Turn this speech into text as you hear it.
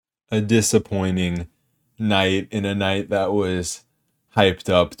a disappointing night in a night that was hyped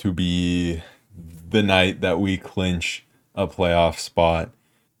up to be the night that we clinch a playoff spot.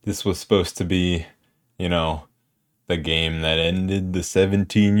 This was supposed to be, you know, the game that ended the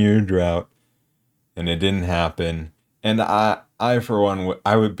 17-year drought, and it didn't happen. And I for one,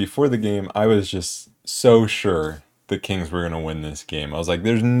 I would before the game, I was just so sure the Kings were gonna win this game. I was like,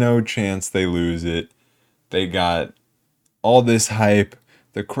 "There's no chance they lose it." They got all this hype.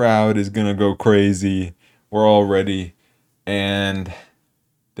 The crowd is gonna go crazy. We're all ready, and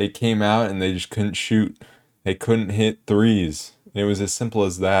they came out and they just couldn't shoot. They couldn't hit threes. It was as simple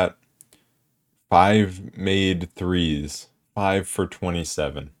as that. Five made threes, 5 for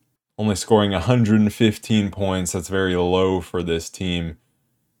 27. Only scoring 115 points. That's very low for this team.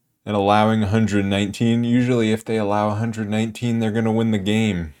 And allowing 119. Usually, if they allow 119, they're going to win the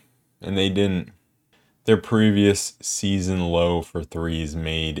game. And they didn't. Their previous season low for threes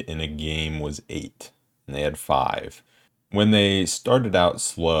made in a game was 8. And they had 5. When they started out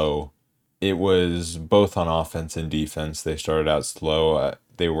slow, it was both on offense and defense. They started out slow.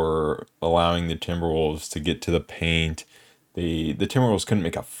 They were allowing the Timberwolves to get to the paint. The Timberwolves couldn't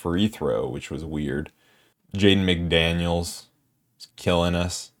make a free throw, which was weird. Jaden McDaniels is killing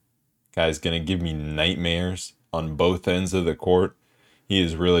us. Guy's going to give me nightmares on both ends of the court. He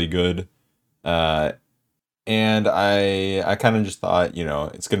is really good. And I kind of just thought,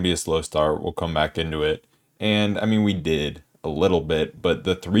 it's going to be a slow start. We'll come back into it. And, I mean, we did a little bit, but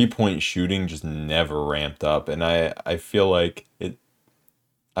the three-point shooting just never ramped up. And I feel like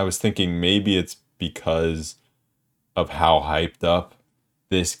I was thinking maybe it's because of how hyped up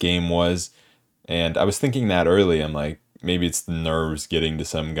this game was. And I was thinking that early. I'm like, maybe it's the nerves getting to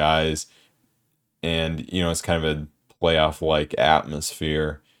some guys. And, it's kind of a playoff-like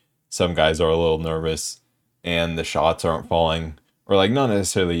atmosphere. Some guys are a little nervous and the shots aren't falling. Or, like, not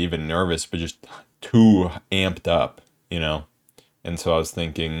necessarily even nervous, but just too amped up, And so I was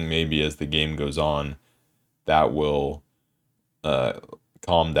thinking maybe as the game goes on, that will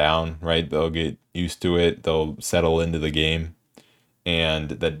calm down, right? They'll get used to it. They'll settle into the game. And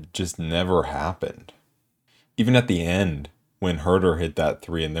that just never happened. Even at the end, when Herter hit that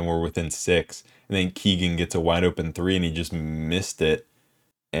three and then we're within 6, and then Keegan gets a wide open three and he just missed it.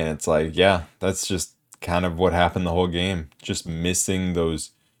 And it's like, yeah, that's just kind of what happened the whole game. Just missing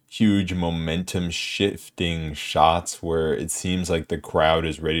those huge momentum shifting shots where it seems like the crowd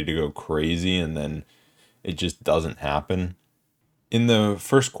is ready to go crazy and then it just doesn't happen. In the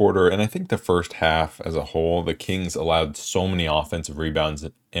first quarter, and I think the first half as a whole, the Kings allowed so many offensive rebounds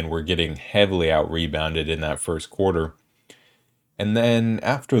and were getting heavily out rebounded in that first quarter. And then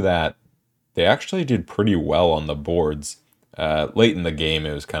after that, they actually did pretty well on the boards. Late in the game,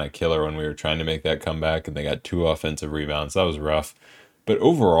 it was kind of killer when we were trying to make that comeback and they got 2 offensive rebounds. That was rough. But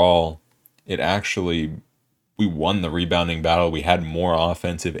overall, we won the rebounding battle. We had more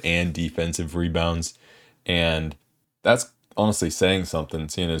offensive and defensive rebounds. And that's honestly saying something,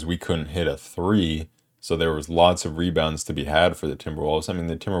 seeing as we couldn't hit a 3. So there was lots of rebounds to be had for the Timberwolves. I mean,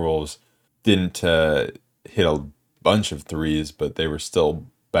 the Timberwolves didn't hit a bunch of threes, but they were still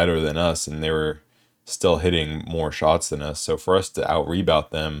better than us, and they were still hitting more shots than us. So for us to out-rebound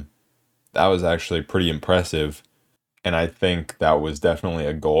them, that was actually pretty impressive. And I think that was definitely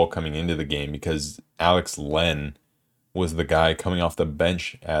a goal coming into the game because Alex Len was the guy coming off the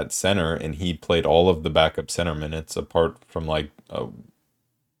bench at center, and he played all of the backup center minutes apart from like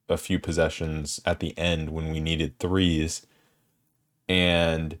a few possessions at the end when we needed threes.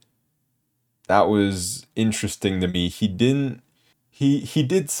 And that was interesting to me. He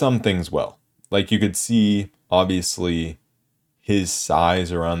did some things well. Like you could see, obviously, his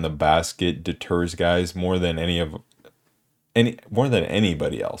size around the basket deters guys more than more than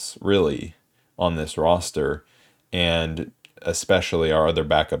anybody else, really, on this roster. And especially our other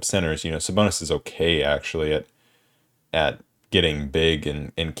backup centers. Sabonis is okay actually at getting big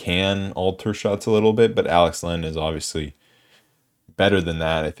and can alter shots a little bit, but Alex Len is obviously better than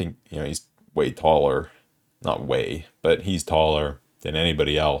that. I think, he's way taller. Not way, but he's taller than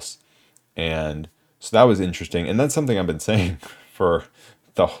anybody else. And so that was interesting. And that's something I've been saying for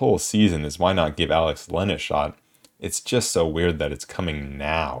the whole season is why not give Alex Len a shot? It's just so weird that it's coming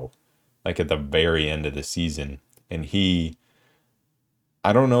now, like at the very end of the season. And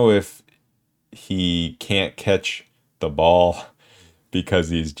I don't know if he can't catch the ball because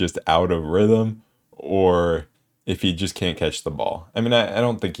he's just out of rhythm or if he just can't catch the ball. I mean, I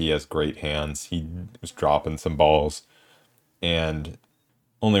don't think he has great hands. He was dropping some balls and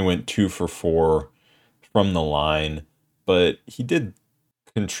only went 2 for 4 from the line, but he did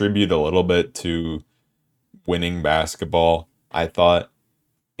contribute a little bit to winning basketball, I thought.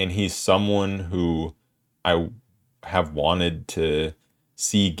 and he's someone who I have wanted to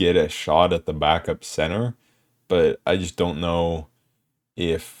see get a shot at the backup center, but I just don't know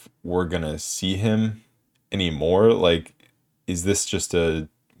if we're gonna see him anymore. Like, is this just a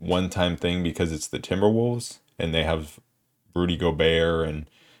one-time thing because it's the Timberwolves and they have Rudy Gobert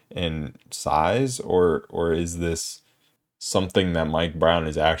and size, or is this something that Mike Brown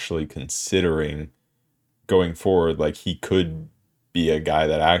is actually considering going forward? Like, he could be a guy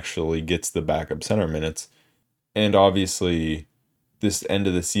that actually gets the backup center minutes. And obviously, this end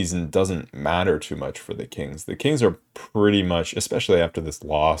of the season doesn't matter too much for the Kings. The Kings are pretty much, especially after this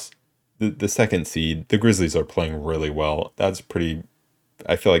loss, the second seed, the Grizzlies are playing really well. I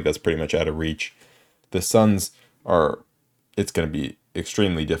feel like that's pretty much out of reach. The Suns are, it's going to be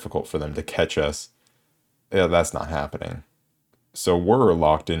extremely difficult for them to catch us. Yeah, that's not happening. So we're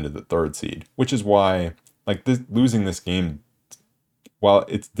locked into the third seed, which is why, like, losing this game, while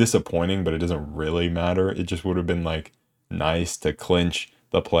it's disappointing, but it doesn't really matter. It just would have been like nice to clinch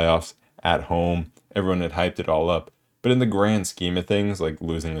the playoffs at home. Everyone had hyped it all up. But in the grand scheme of things, like,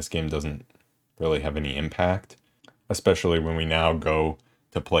 losing this game doesn't really have any impact, especially when we now go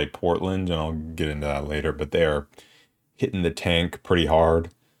to play Portland, and I'll get into that later, but they're hitting the tank pretty hard.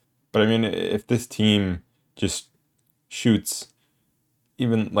 But I mean, if this team just shoots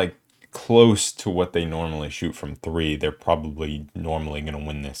even like close to what they normally shoot from three, they're probably normally going to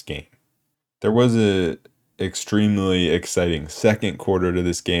win this game. There was a extremely exciting second quarter to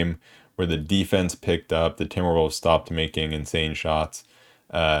this game where the defense picked up. The Timberwolves stopped making insane shots,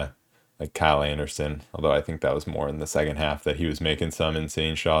 like Kyle Anderson, although I think that was more in the second half that he was making some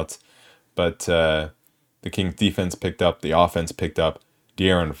insane shots. But the Kings defense picked up, the offense picked up,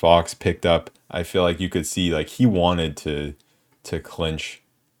 De'Aaron Fox picked up. I feel like you could see, like, he wanted to clinch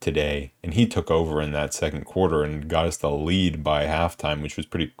today, and he took over in that second quarter and got us the lead by halftime, which was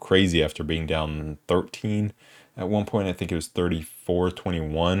pretty crazy after being down 13 at one point. I think it was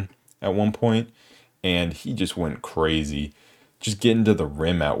 34-21 at one point, and he just went crazy, just getting to the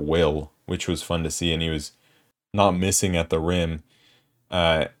rim at will, which was fun to see, and he was not missing at the rim.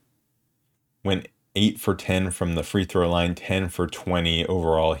 Went 8 for 10 from the free throw line, 10 for 20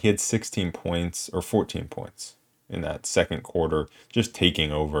 overall. He had 16 points or 14 points in that second quarter, just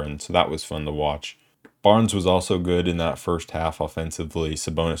taking over, and so that was fun to watch. Barnes was also good in that first half offensively.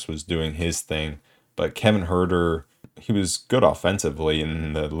 Sabonis was doing his thing, but Kevin Huerter, he was good offensively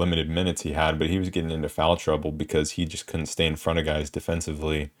in the limited minutes he had, but he was getting into foul trouble because he just couldn't stay in front of guys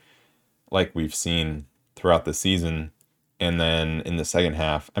defensively, like we've seen throughout the season. And then in the second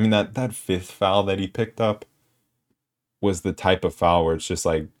half, I mean, that fifth foul that he picked up was the type of foul where it's just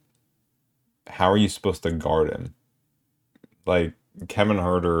like, how are you supposed to guard him? Like, Kevin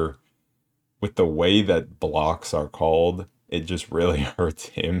Huerter, with the way that blocks are called, it just really hurts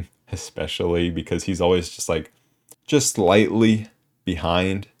him, especially because he's always just like, just slightly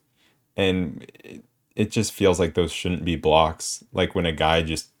behind. And it just feels like those shouldn't be blocks, like when a guy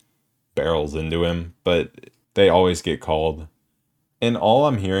just barrels into him, but they always get called. And all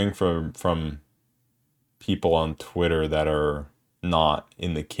I'm hearing from people on Twitter that are not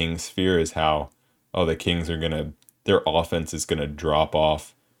in the Kings sphere is how, oh, the Kings are their offense is gonna drop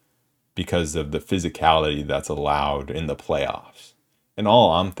off because of the physicality that's allowed in the playoffs. And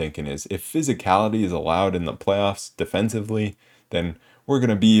all I'm thinking is, if physicality is allowed in the playoffs defensively, then we're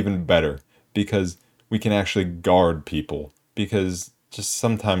gonna be even better because we can actually guard people. Because just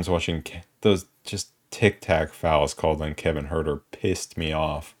sometimes watching those just tic-tac fouls called on Kevin Huerter pissed me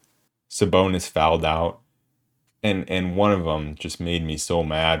off. Sabonis fouled out, and one of them just made me so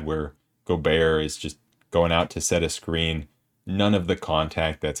mad, where Gobert is just going out to set a screen. None of the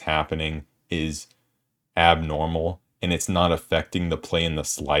contact that's happening is abnormal, and it's not affecting the play in the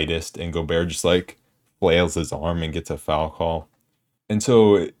slightest, and Gobert just like flails his arm and gets a foul call. And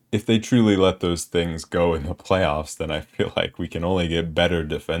so if they truly let those things go in the playoffs, then I feel like we can only get better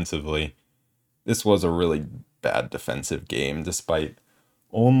defensively. This was a really bad defensive game, despite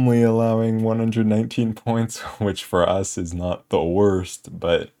only allowing 119 points, which for us is not the worst,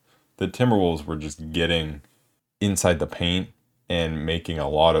 but the Timberwolves were just getting inside the paint and making a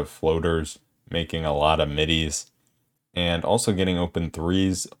lot of floaters, making a lot of middies, and also getting open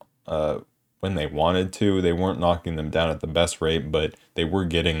threes when they wanted to. They weren't knocking them down at the best rate, but they were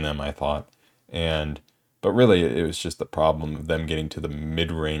getting them, I thought. But really, it was just the problem of them getting to the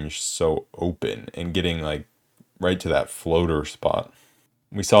mid-range so open and getting like right to that floater spot.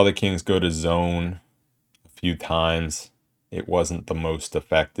 We saw the Kings go to zone a few times. It wasn't the most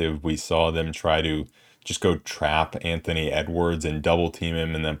effective. We saw them try to just go trap Anthony Edwards and double team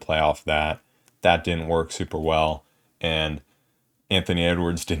him and then play off that. That didn't work super well. And Anthony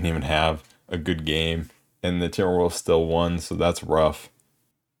Edwards didn't even have a good game, and the Timberwolves still won, so that's rough.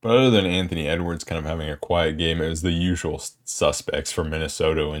 But other than Anthony Edwards kind of having a quiet game, it was the usual suspects from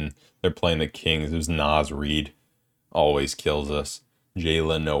Minnesota when they're playing the Kings. It was Naz Reid, always kills us.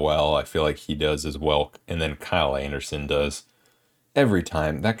 Jalen Noel, I feel like he does as well. And then Kyle Anderson does. Every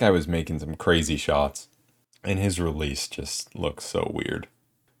time, that guy was making some crazy shots. And his release just looks so weird.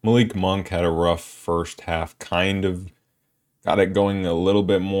 Malik Monk had a rough first half, kind of got it going a little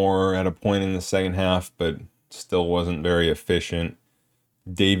bit more at a point in the second half, but still wasn't very efficient.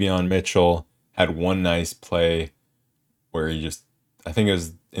 Davion Mitchell had one nice play where he just, I think it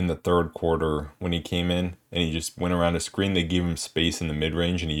was in the third quarter when he came in and he just went around a screen. They gave him space in the mid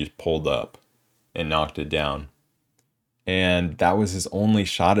range and he just pulled up and knocked it down. And that was his only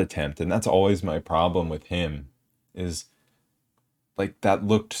shot attempt. And that's always my problem with him is like that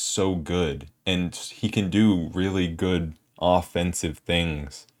looked so good. And he can do really good offensive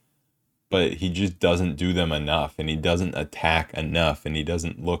things, but he just doesn't do them enough and he doesn't attack enough and he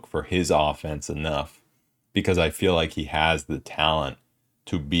doesn't look for his offense enough because I feel like he has the talent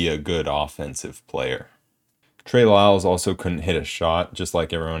to be a good offensive player. Trey Lyles also couldn't hit a shot just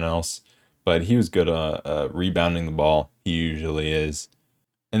like everyone else, but he was good rebounding the ball. He usually is.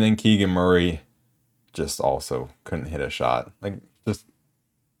 And then Keegan Murray just also couldn't hit a shot. Like, just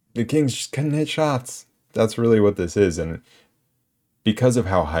the Kings just couldn't hit shots. That's really what this is. And because of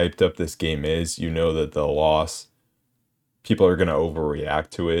how hyped up this game is, you know that the loss, people are going to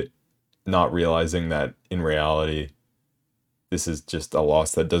overreact to it, not realizing that in reality, this is just a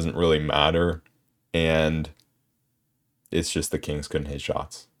loss that doesn't really matter. And it's just the Kings couldn't hit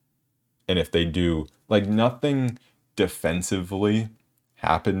shots. And if they do, like nothing defensively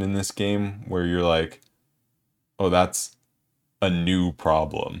happened in this game where you're like, oh, that's a new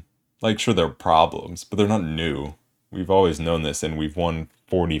problem. Like, sure, they're problems, but they're not new. We've always known this, and we've won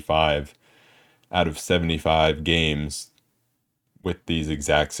 45 out of 75 games with these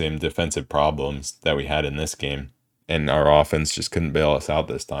exact same defensive problems that we had in this game. And our offense just couldn't bail us out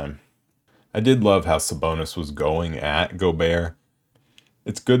this time. I did love how Sabonis was going at Gobert.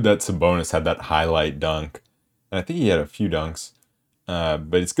 It's good that Sabonis had that highlight dunk. And I think he had a few dunks.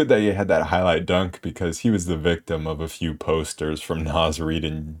 But it's good that he had that highlight dunk because he was the victim of a few posters from Naz Reid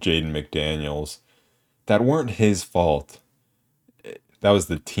and Jaden McDaniels that weren't his fault. That was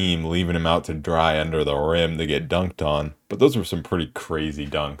the team leaving him out to dry under the rim to get dunked on. But those were some pretty crazy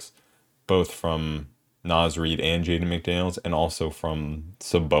dunks, both from Naz Reid and Jaden McDaniels, and also from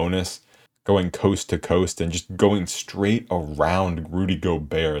Sabonis going coast to coast and just going straight around Rudy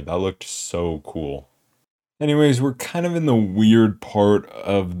Gobert. That looked so cool. Anyways, we're kind of in the weird part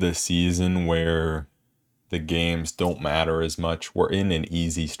of the season where the games don't matter as much. We're in an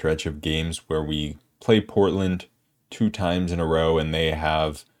easy stretch of games where we play Portland 2 times in a row and they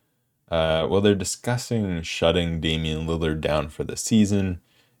have, they're discussing shutting Damian Lillard down for the season.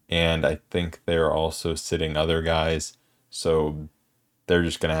 And I think they're also sitting other guys. So they're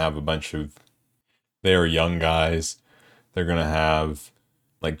just going to have a bunch of their young guys. They're going to have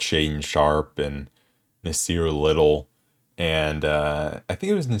like Shaden Sharp and Nasir Little. And I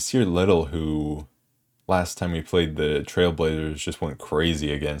think it was Nasir Little who last time we played the Trailblazers just went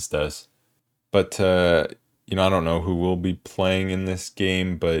crazy against us. But, I don't know who will be playing in this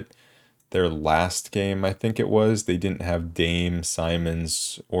game, but their last game, I think it was, they didn't have Dame,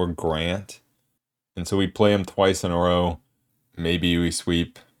 Simons, or Grant. And so we play them twice in a row. Maybe we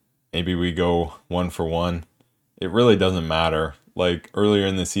sweep. Maybe we go 1-for-1. It really doesn't matter. Like earlier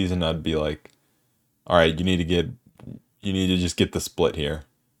in the season, I'd be like, all right, you need to just get the split here.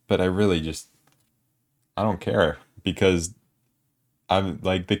 But I don't care because I'm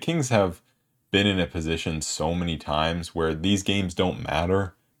like, the Kings have been in a position so many times where these games don't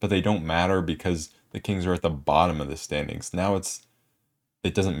matter, but they don't matter because the Kings are at the bottom of the standings. Now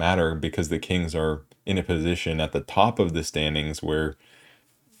it doesn't matter because the Kings are in a position at the top of the standings where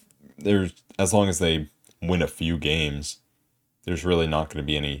as long as they win a few games, there's really not going to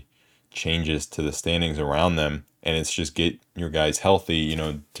be any changes to the standings around them. And it's just get your guys healthy.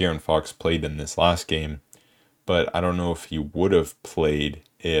 De'Aaron Fox played in this last game, but I don't know if he would have played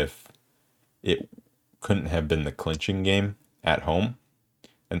if it couldn't have been the clinching game at home.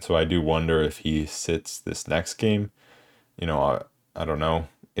 And so I do wonder if he sits this next game. I don't know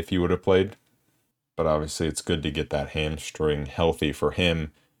if he would have played, but obviously it's good to get that hamstring healthy for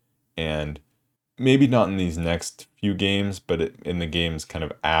him. And maybe not in these next few games, but in the games kind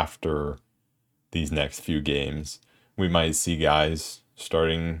of after these next few games, we might see guys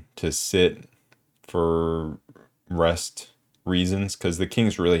starting to sit for rest reasons because the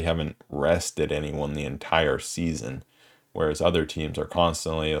Kings really haven't rested anyone the entire season. whereas other teams are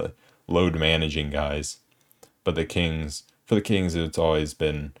constantly load managing guys. But for the Kings, it's always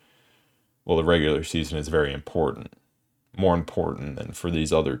been, well, the regular season is very important, more important than for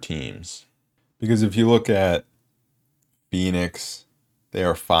these other teams. Because if you look at Phoenix, they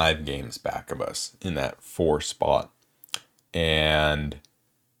are 5 games back of us in that 4 spot. And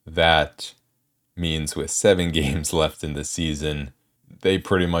that means with 7 games left in the season, they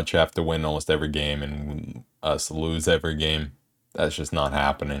pretty much have to win almost every game and us lose every game. That's just not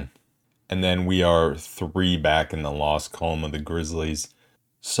happening. And then we are 3 back in the loss column of the Grizzlies.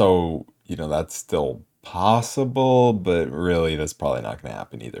 So, that's still possible, but really that's probably not going to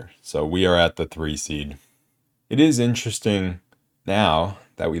happen either. So we are at the 3 seed. It is interesting now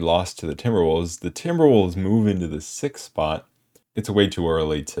that we lost to the Timberwolves. The Timberwolves move into the 6th spot. It's way too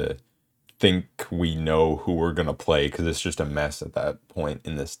early to think we know who we're going to play because it's just a mess at that point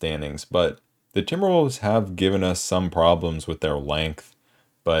in the standings. But the Timberwolves have given us some problems with their length,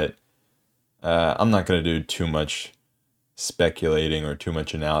 but I'm not going to do too much speculating or too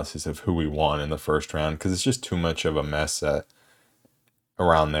much analysis of who we want in the first round because it's just too much of a mess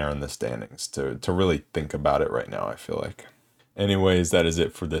around there in the standings to really think about it right now, I feel like. Anyways, that is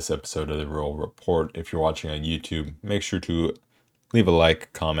it for this episode of the Real Report. If you're watching on YouTube, make sure to leave a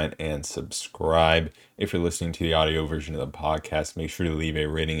like, comment, and subscribe. If you're listening to the audio version of the podcast, make sure to leave a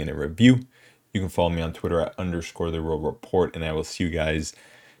rating and a review. You can follow me on Twitter at _the Real Report, and I will see you guys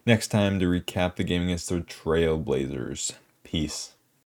next time to recap the game against the Trailblazers. Peace.